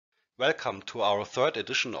Welcome to our third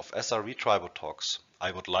edition of SRV Tribo Talks. I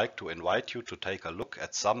would like to invite you to take a look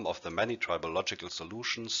at some of the many tribological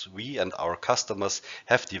solutions we and our customers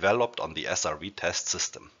have developed on the SRV test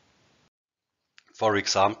system. For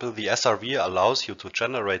example, the SRV allows you to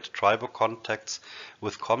generate tribo contacts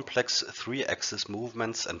with complex 3-axis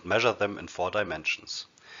movements and measure them in 4 dimensions.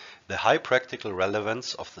 The high practical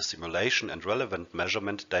relevance of the simulation and relevant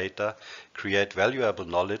measurement data create valuable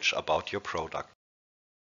knowledge about your product.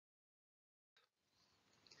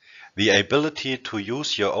 The ability to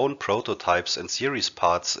use your own prototypes and series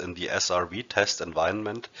parts in the SRV test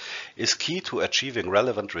environment is key to achieving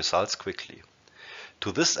relevant results quickly.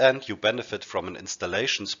 To this end, you benefit from an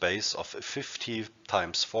installation space of 50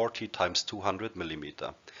 × 40 × 200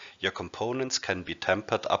 mm. Your components can be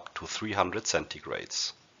tempered up to 300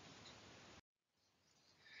 centigrades.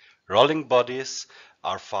 Rolling bodies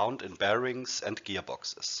are found in bearings and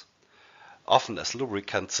gearboxes, often as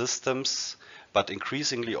lubricant systems, but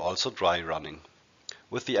increasingly also dry running.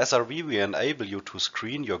 With the SRV, we enable you to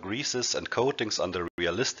screen your greases and coatings under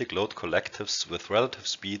realistic load collectives with relative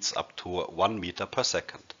speeds up to 1 meter per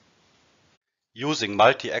second. Using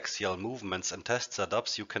multi-axial movements and test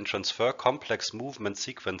setups, you can transfer complex movement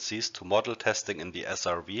sequences to model testing in the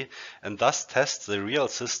SRV and thus test the real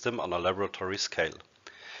system on a laboratory scale.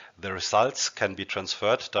 The results can be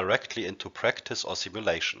transferred directly into practice or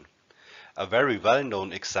simulation. A very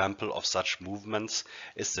well-known example of such movements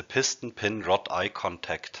is the piston pin rod eye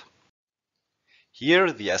contact.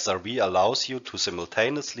 Here, the SRV allows you to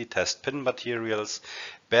simultaneously test pin materials,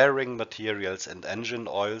 bearing materials and engine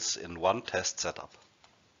oils in one test setup.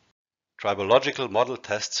 Tribological model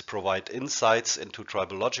tests provide insights into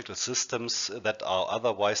tribological systems that are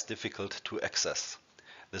otherwise difficult to access.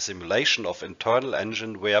 The simulation of internal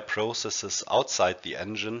engine wear processes outside the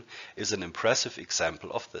engine is an impressive example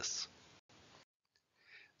of this.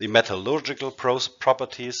 The metallurgical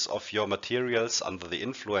properties of your materials under the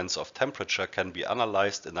influence of temperature can be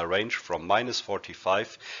analyzed in a range from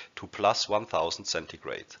 -45 to +1000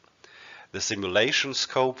 centigrade. The simulation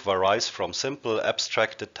scope varies from simple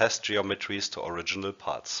abstracted test geometries to original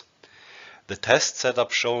parts. The test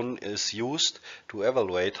setup shown is used to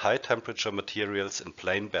evaluate high temperature materials in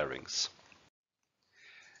plain bearings.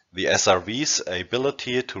 The SRV's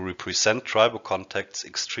ability to represent tribo contacts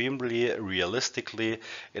extremely realistically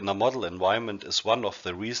in a model environment is one of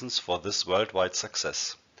the reasons for this worldwide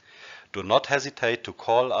success. Do not hesitate to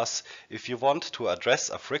call us if you want to address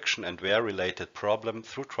a friction and wear related problem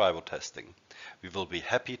through tribo testing. We will be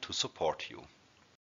happy to support you.